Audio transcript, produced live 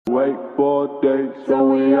Wait for days, so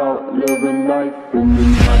we out living life in the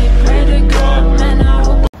night.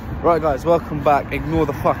 Right guys, welcome back. Ignore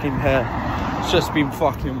the fucking hair. It's just been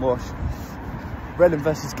fucking washed. Reading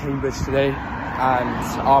versus Cambridge today, and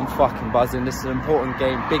I'm fucking buzzing. This is an important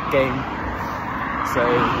game, big game. So,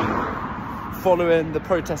 following the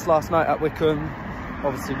protest last night at Wickham,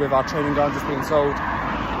 obviously with our training ground just being sold,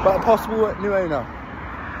 but a possible new owner,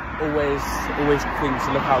 always things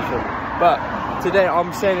to look out for. But today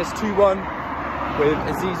I'm saying it's 2-1 with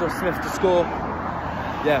Aziz or Smith to score.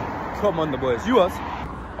 Yeah, come on the boys. You us.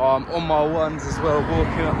 I'm on my ones as well,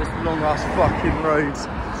 walking up this long ass fucking road.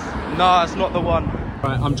 Nah, it's not the one.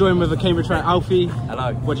 Right, I'm joined with a Cambridge fan, Alfie.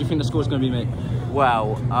 Hello. What do you think the score's going to be, mate?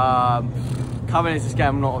 Well, coming into this game,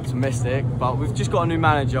 I'm not optimistic, but we've just got a new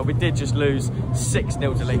manager. We did just lose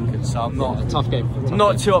 6-0 to Lincoln, so I'm not... A tough game.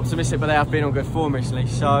 Not too optimistic, but they have been on good form recently.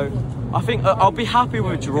 So I think I'll be happy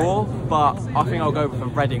with a draw, but I think I'll go with a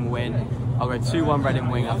Reading win. I'll go 2-1 Reading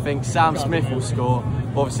win. I think Sam Smith will score,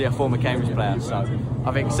 obviously a former Cambridge player, so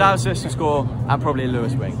I think Sam Smith will score and probably a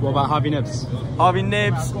Lewis wing. What about Harvey Nibbs? Harvey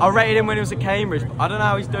Nibbs, I rated him when he was at Cambridge. I don't know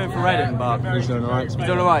how he's doing for Reading, but He's doing alright. he's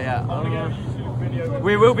doing alright, yeah.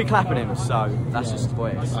 We will be clapping him, so that's just the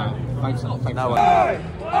way it is. Thanks a lot. Thanks. No a way.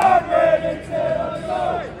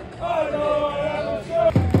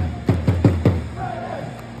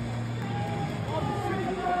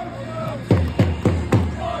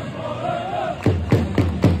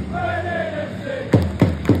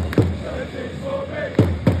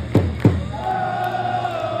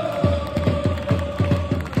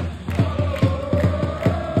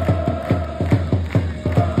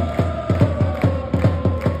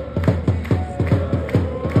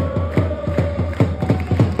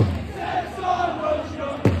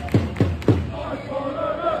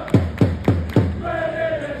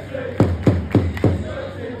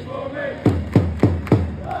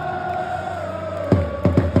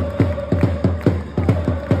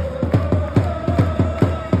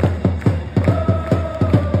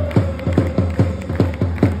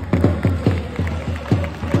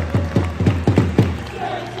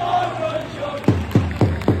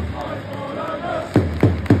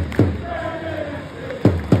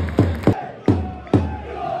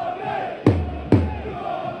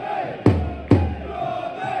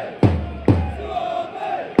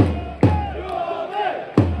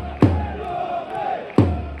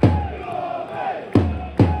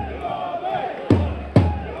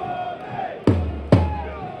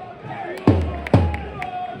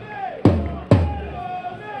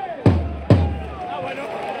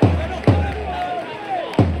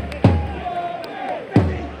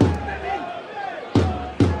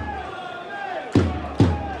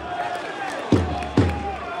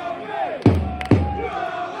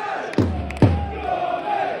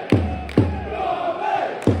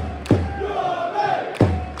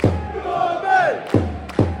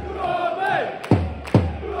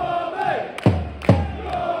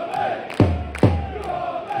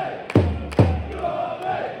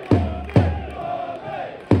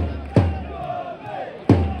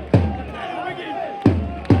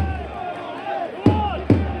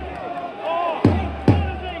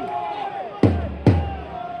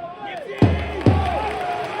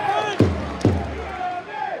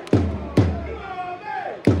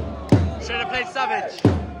 Savage.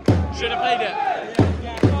 Should have played it.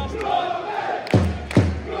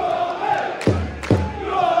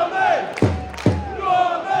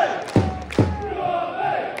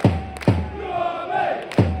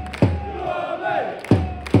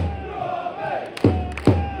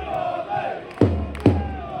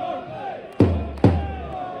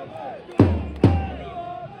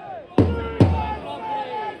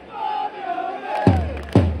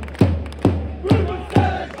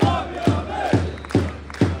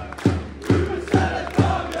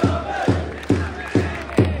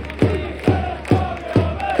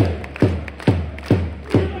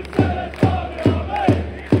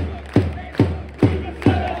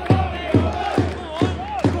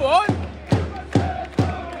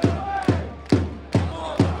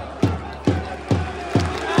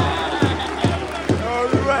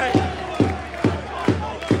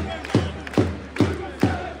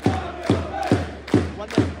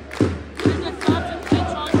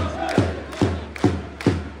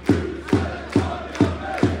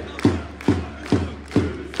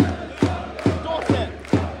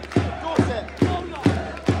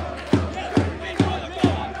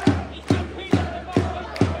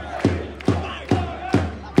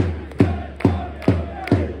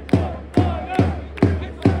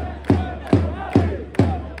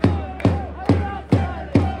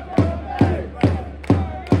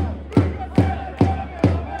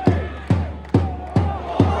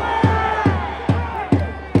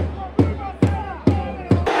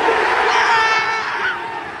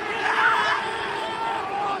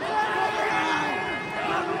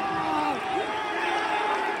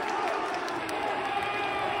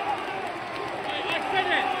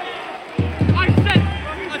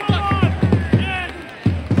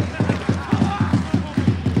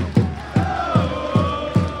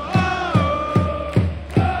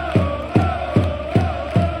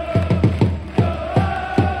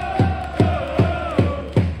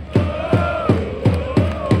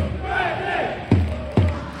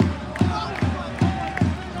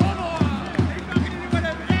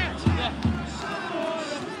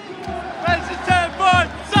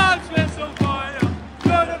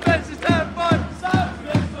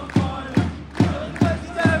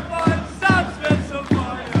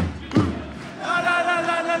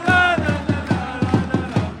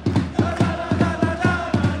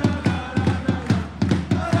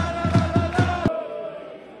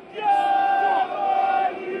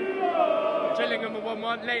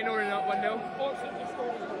 Leighton Orient up 1-0.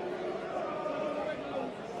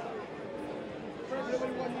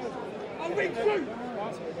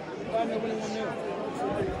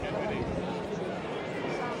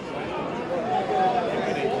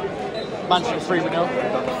 Manchester 3-0.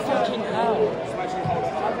 Fucking hell.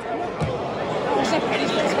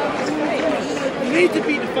 You need to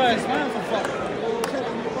beat the first man for fuck.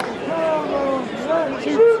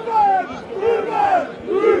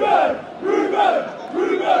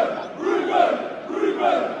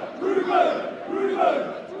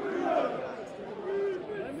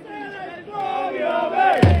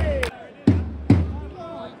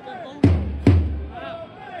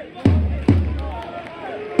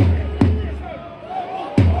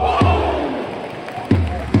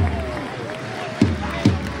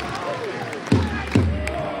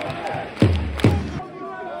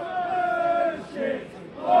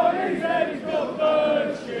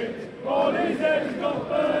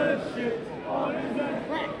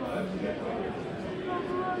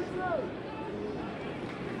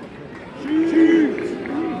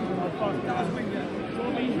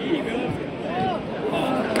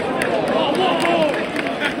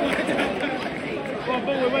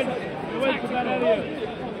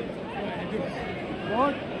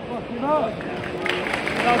 What? Fucking hell.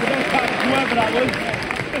 That was the best pass whoever that was.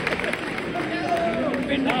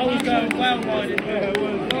 That was going well riding. Yeah, it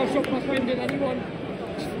was. Last shot must win, did anyone?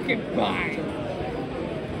 Fucking bang.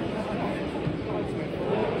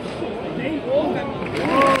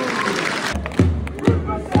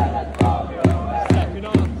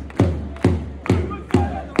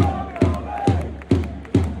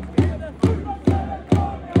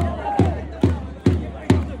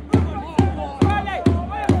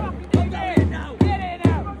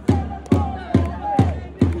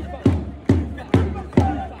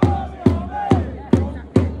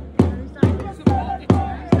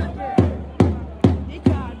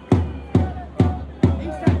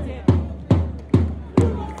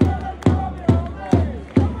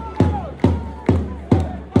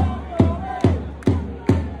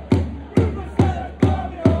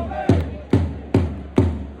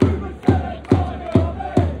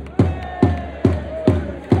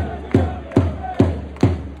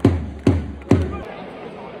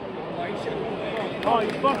 Oh,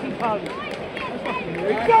 you fucking cunt.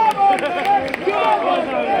 Come on, man! Come on,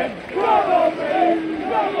 man! Come on, man!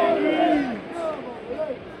 Come on, man!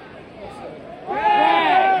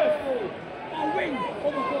 Oh, win!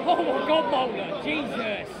 Oh my god, Mola!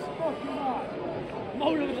 Jesus!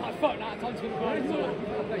 Mola was like, fuck that, time to go.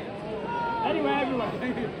 Anyway, everyone.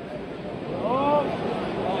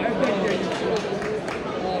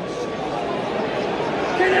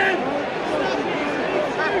 Get in!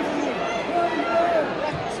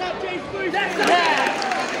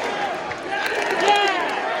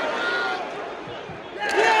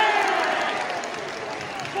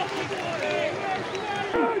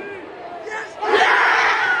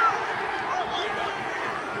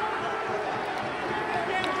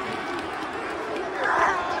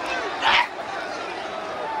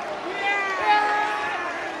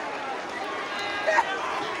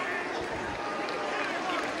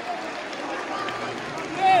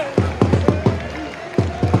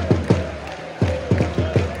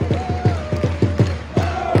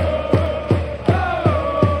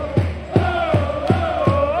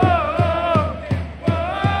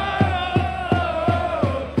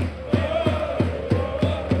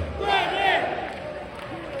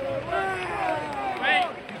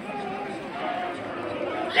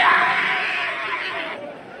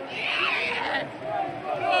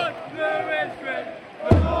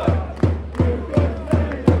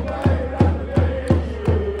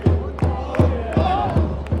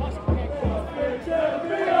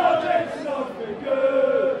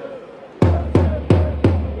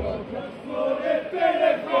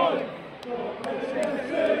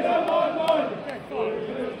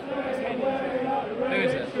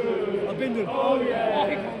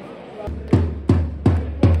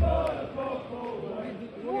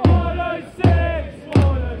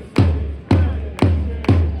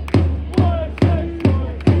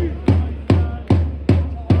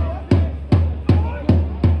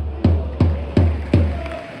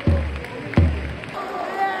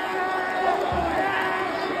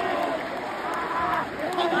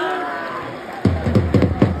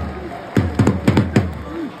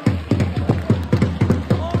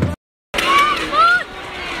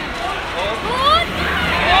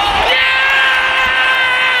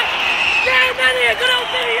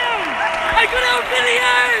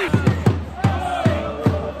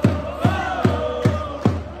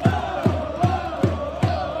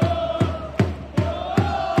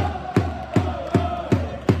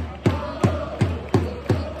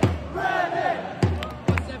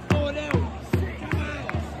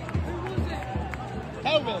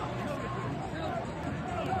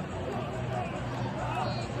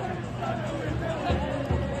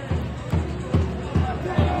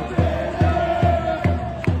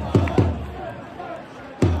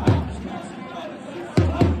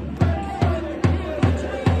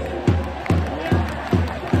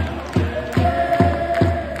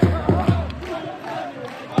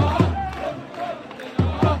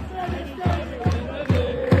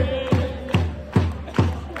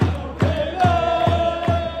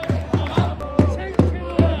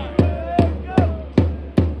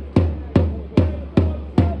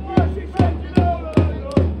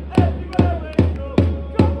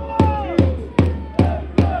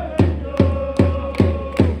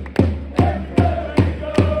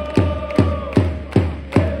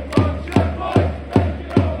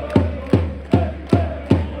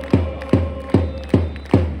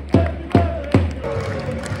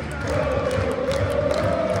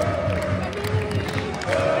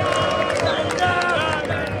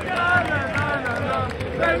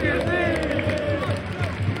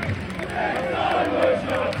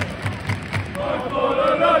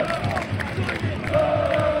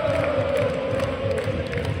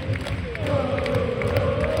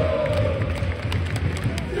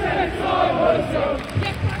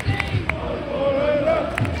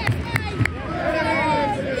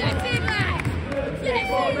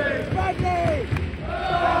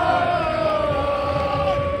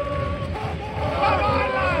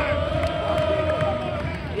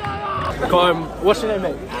 Got what's your name,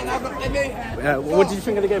 mate? What did you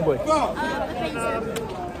think of the game, boy?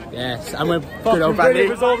 Yes, and we're good old Brandy.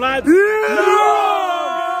 Lads.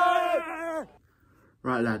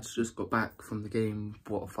 Right, lads, just got back from the game.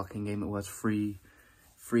 What a fucking game it was. Three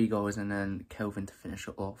goals, and then Kelvin to finish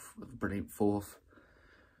it off with a brilliant fourth.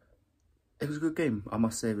 It was a good game, I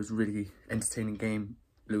must say. It was a really entertaining game.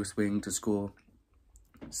 Lewis Wing to score,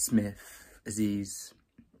 Smith, Aziz,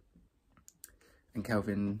 and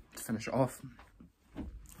Kelvin to finish it off.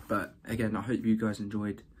 But again, I hope you guys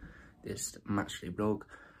enjoyed this matchday vlog.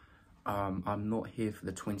 I'm not here for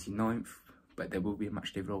the 29th, but there will be a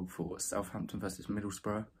matchday vlog for Southampton versus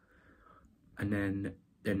Middlesbrough, and then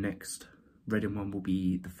the next Reading one will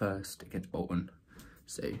be the 1st against Bolton.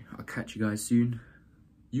 So I'll catch you guys soon.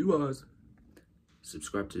 You guys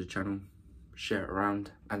subscribe to the channel, share it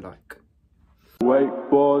around, and like. Wait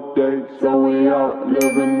for days, so we out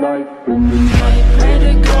living life in the night. Pray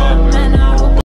to God, man.